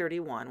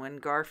 1931, when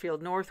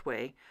Garfield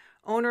Northway,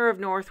 owner of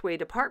Northway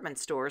Department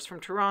Stores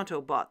from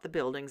Toronto, bought the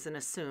buildings and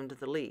assumed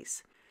the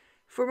lease.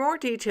 For more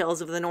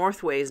details of the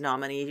Northway's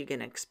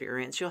Nominigan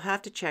experience, you'll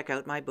have to check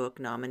out my book,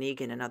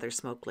 Nominigan and Other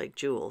Smoke Lake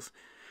Jewels,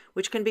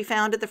 which can be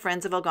found at the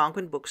Friends of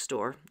Algonquin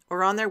bookstore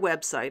or on their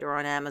website or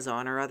on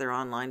Amazon or other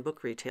online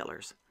book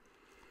retailers.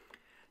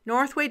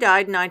 Northway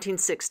died in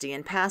 1960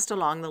 and passed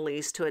along the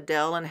lease to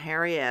Adele and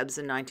Harry Ebbs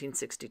in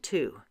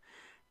 1962.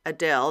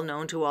 Adele,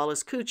 known to all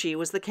as Coochie,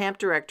 was the camp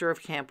director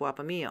of Camp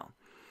Wapameo.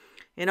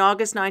 In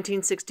August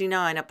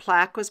 1969, a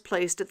plaque was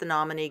placed at the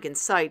Nominigan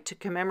site to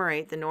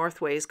commemorate the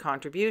Northway's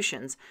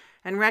contributions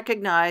and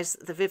recognize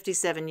the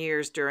 57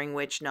 years during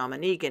which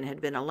Nominigan had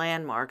been a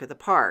landmark of the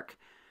park.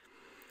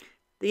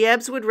 The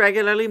Ebbs would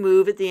regularly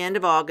move at the end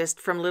of August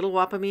from Little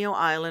Wapameo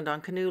Island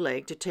on Canoe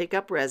Lake to take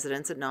up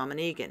residence at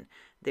Nominigan.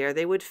 There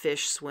they would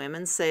fish, swim,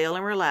 and sail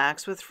and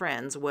relax with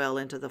friends well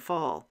into the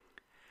fall.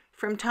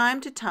 From time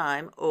to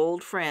time,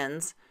 old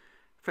friends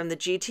from the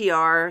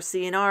GTR,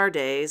 CNR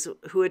days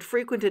who had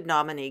frequented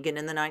Nominigan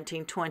in the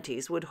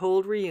 1920s would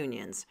hold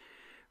reunions,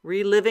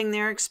 reliving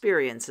their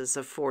experiences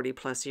of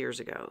 40-plus years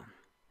ago.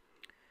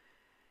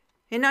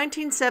 In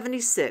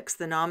 1976,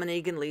 the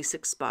Nominigan lease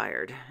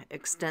expired.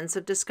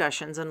 Extensive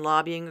discussions and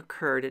lobbying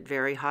occurred at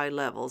very high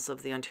levels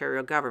of the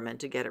Ontario government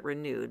to get it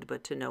renewed,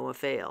 but to no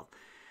avail.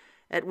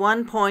 At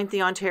one point,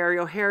 the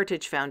Ontario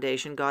Heritage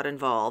Foundation got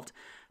involved,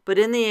 but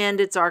in the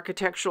end, its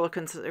Architectural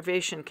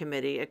Conservation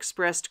Committee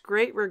expressed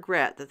great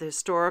regret that the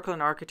historical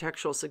and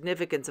architectural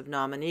significance of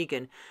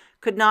Nominigan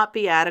could not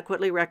be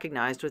adequately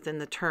recognized within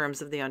the terms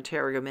of the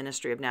Ontario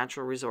Ministry of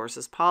Natural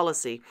Resources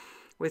policy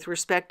with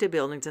respect to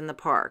buildings in the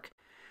park.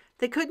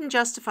 They couldn't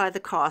justify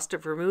the cost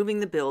of removing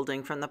the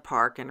building from the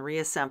park and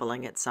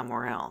reassembling it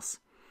somewhere else.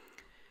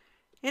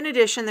 In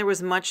addition, there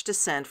was much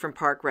dissent from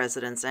park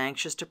residents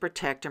anxious to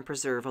protect and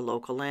preserve a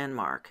local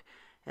landmark.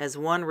 As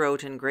one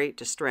wrote in great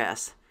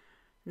distress,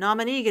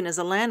 "Nominigan is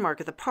a landmark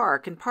of the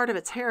park and part of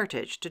its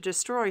heritage. To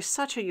destroy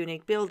such a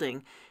unique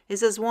building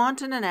is as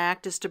wanton an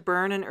act as to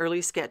burn an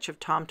early sketch of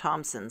Tom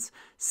Thomson's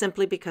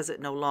simply because it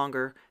no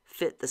longer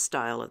fit the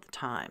style of the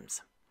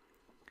times."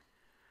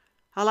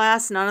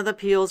 Alas, none of the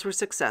appeals were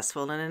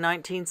successful, and in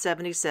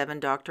 1977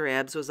 Dr.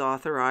 Ebbs was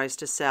authorized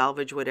to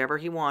salvage whatever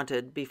he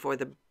wanted before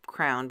the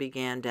Crown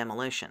began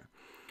demolition.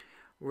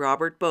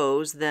 Robert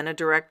Bowes, then a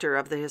director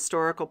of the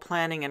Historical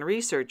Planning and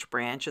Research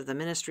Branch of the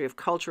Ministry of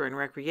Culture and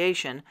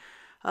Recreation,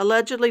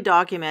 allegedly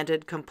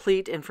documented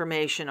complete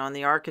information on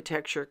the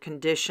architecture,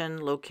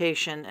 condition,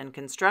 location, and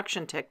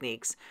construction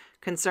techniques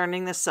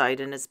concerning the site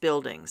and its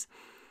buildings,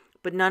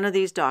 but none of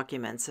these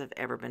documents have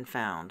ever been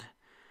found.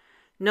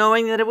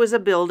 Knowing that it was a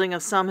building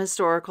of some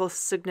historical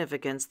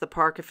significance, the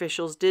park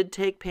officials did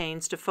take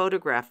pains to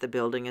photograph the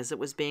building as it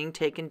was being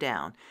taken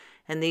down,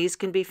 and these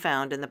can be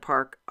found in the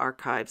Park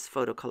Archives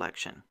photo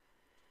collection.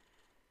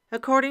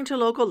 According to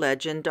local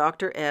legend,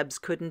 Dr. Ebbs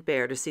couldn't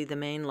bear to see the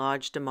main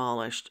lodge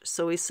demolished,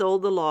 so he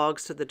sold the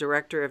logs to the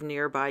director of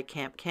nearby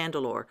Camp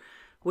Candelore,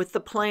 with the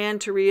plan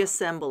to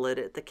reassemble it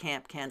at the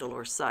Camp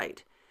Candelore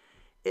site.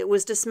 It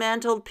was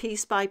dismantled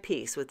piece by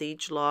piece, with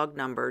each log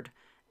numbered,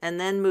 and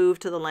then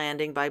moved to the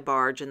landing by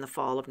barge in the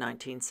fall of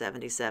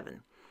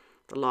 1977.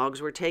 The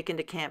logs were taken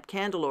to Camp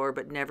Candelore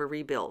but never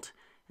rebuilt,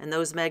 and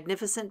those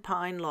magnificent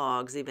pine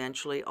logs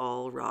eventually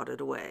all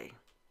rotted away.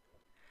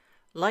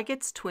 Like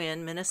its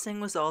twin, Minnesing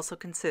was also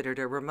considered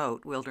a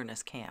remote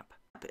wilderness camp.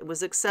 It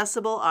was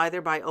accessible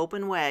either by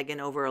open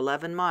wagon over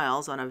 11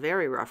 miles on a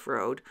very rough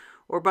road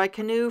or by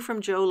canoe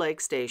from Joe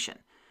Lake Station,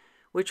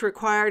 which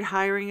required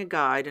hiring a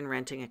guide and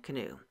renting a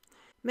canoe.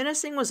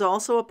 Minnesing was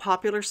also a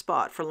popular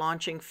spot for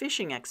launching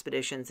fishing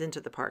expeditions into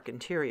the park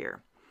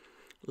interior.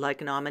 Like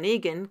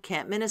Nominigan,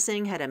 Camp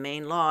Minnesing had a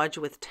main lodge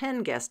with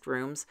 10 guest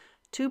rooms,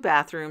 2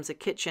 bathrooms, a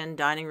kitchen,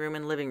 dining room,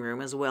 and living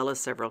room, as well as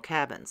several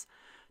cabins.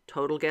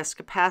 Total guest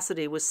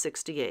capacity was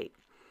 68.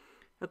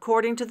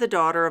 According to the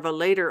daughter of a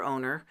later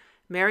owner,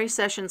 Mary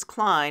Sessions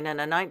Klein, in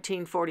a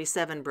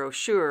 1947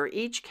 brochure,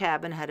 each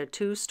cabin had a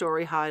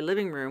 2-story high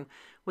living room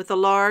with a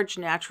large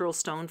natural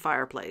stone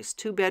fireplace,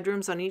 2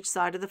 bedrooms on each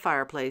side of the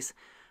fireplace,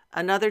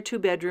 another 2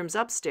 bedrooms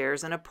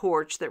upstairs, and a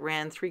porch that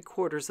ran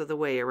 3/4 of the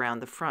way around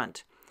the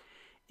front.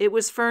 It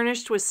was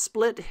furnished with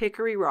split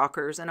hickory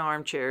rockers and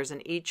armchairs,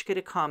 and each could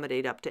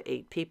accommodate up to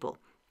 8 people.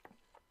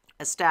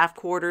 A staff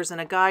quarters and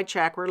a guide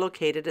shack were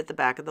located at the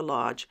back of the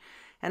lodge,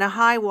 and a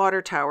high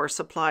water tower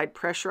supplied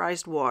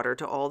pressurized water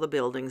to all the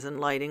buildings, and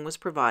lighting was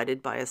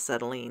provided by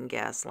acetylene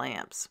gas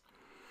lamps.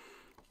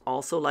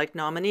 Also, like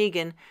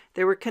Nominigan,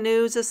 there were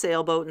canoes, a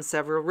sailboat, and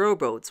several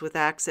rowboats with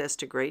access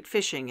to great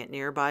fishing at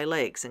nearby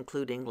lakes,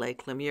 including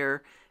Lake Lemure,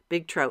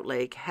 Big Trout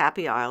Lake,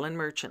 Happy Isle, and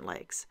Merchant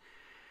Lakes.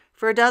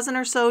 For a dozen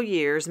or so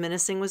years,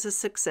 Minnesing was a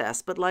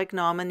success, but like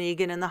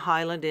Nominigan and the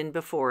Highland Inn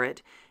before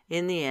it,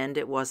 in the end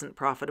it wasn't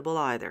profitable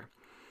either.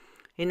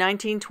 In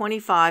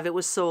 1925, it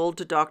was sold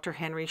to Dr.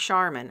 Henry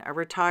Sharman, a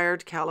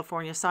retired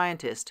California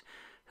scientist,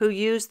 who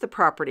used the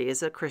property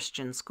as a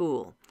Christian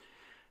school.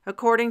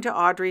 According to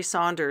Audrey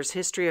Saunders'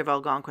 History of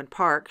Algonquin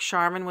Park,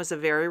 Sharman was a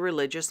very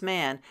religious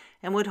man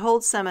and would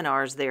hold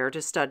seminars there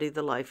to study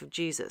the life of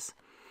Jesus.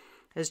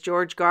 As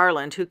George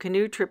Garland, who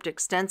canoe-tripped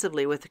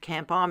extensively with the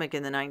Camp Ommick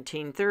in the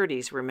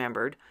 1930s,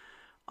 remembered,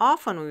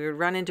 often we would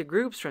run into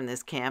groups from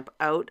this camp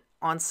out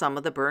on some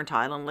of the Burnt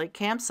Island Lake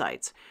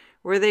campsites,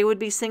 where they would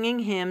be singing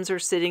hymns or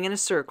sitting in a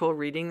circle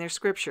reading their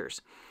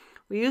scriptures.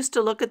 We used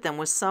to look at them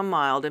with some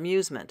mild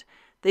amusement.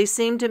 They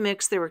seemed to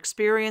mix their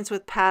experience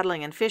with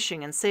paddling and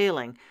fishing and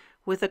sailing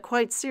with a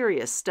quite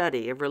serious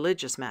study of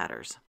religious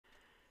matters.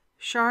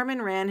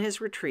 Sharman ran his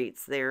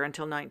retreats there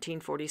until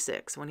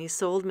 1946, when he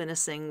sold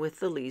Minnesing with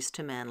the lease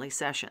to Manly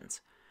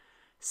Sessions.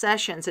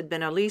 Sessions had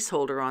been a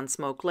leaseholder on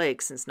Smoke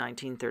Lake since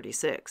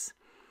 1936.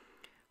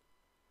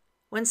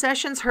 When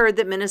Sessions heard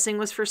that Minnesing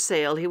was for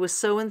sale, he was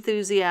so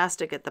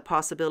enthusiastic at the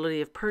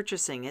possibility of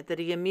purchasing it that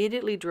he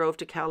immediately drove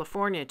to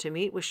California to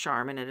meet with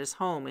Sharman at his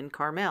home in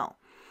Carmel.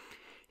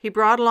 He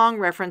brought along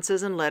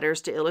references and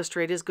letters to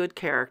illustrate his good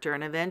character,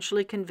 and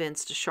eventually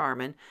convinced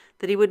Sharman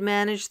that he would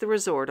manage the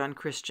resort on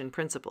Christian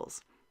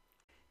principles.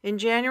 In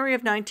January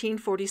of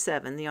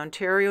 1947, the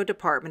Ontario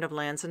Department of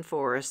Lands and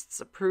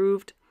Forests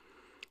approved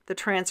the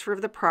transfer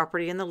of the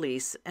property and the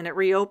lease, and it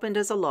reopened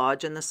as a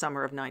lodge in the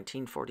summer of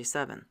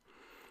 1947.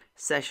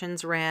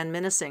 Sessions ran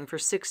Minnesing for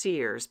 6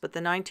 years, but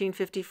the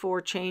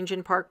 1954 change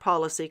in park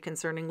policy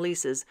concerning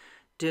leases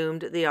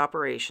doomed the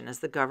operation, as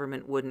the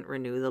government wouldn't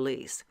renew the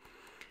lease.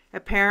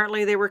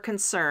 Apparently they were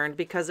concerned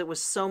because it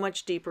was so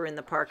much deeper in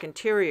the park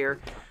interior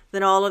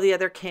than all of the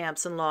other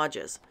camps and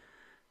lodges.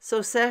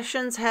 So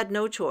Sessions had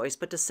no choice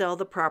but to sell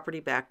the property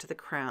back to the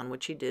Crown,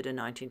 which he did in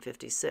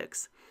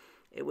 1956.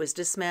 It was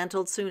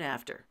dismantled soon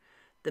after.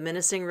 The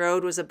Minnesing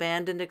Road was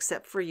abandoned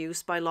except for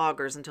use by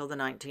loggers until the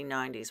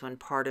 1990s, when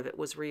part of it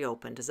was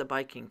reopened as a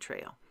biking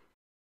trail.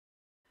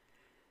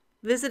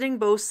 Visiting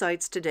both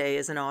sites today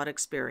is an odd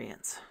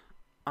experience.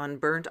 On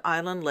Burnt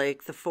Island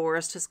Lake, the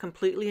forest has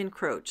completely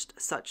encroached,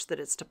 such that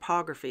its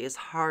topography is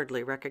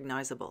hardly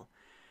recognizable.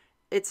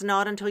 It's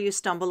not until you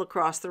stumble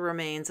across the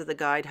remains of the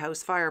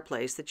guidehouse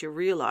fireplace that you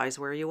realize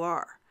where you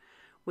are.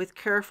 With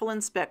careful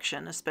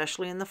inspection,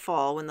 especially in the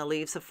fall when the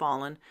leaves have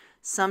fallen,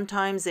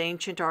 sometimes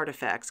ancient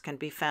artifacts can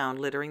be found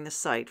littering the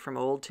site, from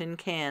old tin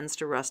cans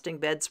to rusting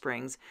bed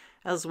springs,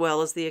 as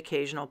well as the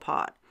occasional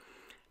pot.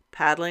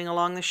 Paddling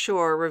along the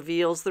shore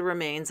reveals the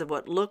remains of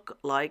what look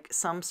like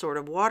some sort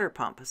of water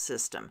pump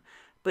system,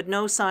 but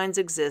no signs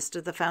exist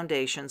of the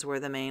foundations where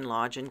the main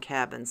lodge and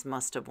cabins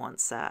must have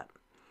once sat.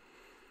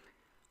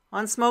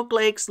 On Smoke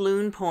Lake's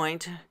Loon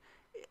Point,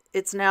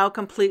 it's now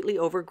completely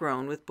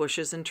overgrown with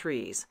bushes and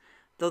trees.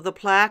 Though the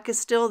plaque is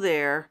still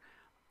there,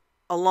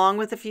 along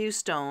with a few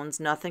stones,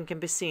 nothing can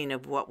be seen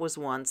of what was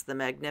once the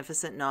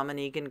magnificent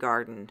Nominigan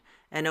Garden,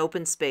 an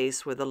open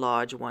space where the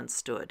lodge once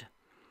stood.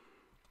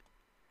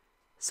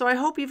 So I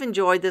hope you've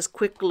enjoyed this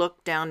quick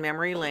look down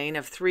memory lane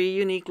of 3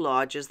 unique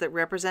lodges that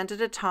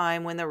represented a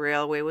time when the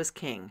railway was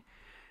king.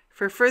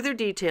 For further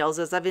details,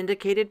 as I've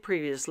indicated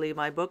previously,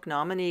 my book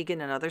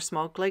Nominigan and Other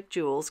Smoke Lake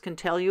Jewels can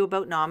tell you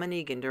about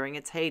Nominigan during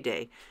its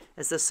heyday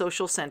as the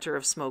social center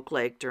of Smoke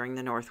Lake during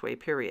the Northway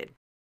period.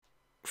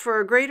 For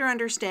a greater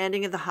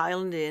understanding of the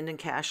Highland Inn and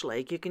Cache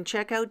Lake, you can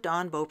check out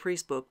Don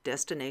Beaupré's book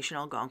Destination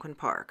Algonquin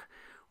Park,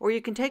 or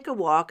you can take a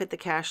walk at the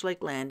Cache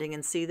Lake Landing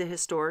and see the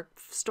historic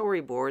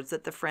storyboards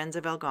that the Friends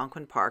of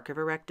Algonquin Park have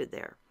erected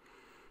there.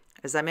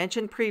 As I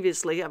mentioned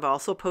previously, I've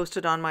also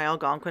posted on my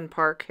Algonquin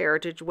Park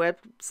Heritage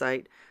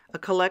website a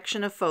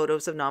collection of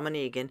photos of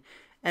Nominigan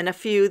and a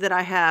few that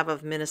I have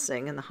of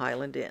Minnesing and the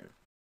Highland Inn.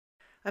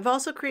 I've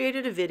also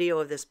created a video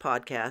of this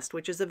podcast,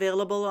 which is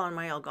available on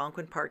my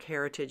Algonquin Park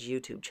Heritage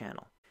YouTube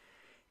channel.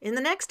 In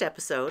the next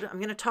episode, I'm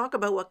going to talk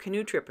about what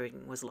canoe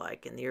tripping was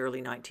like in the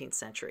early 19th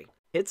century.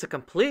 It's a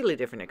completely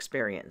different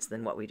experience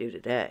than what we do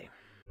today.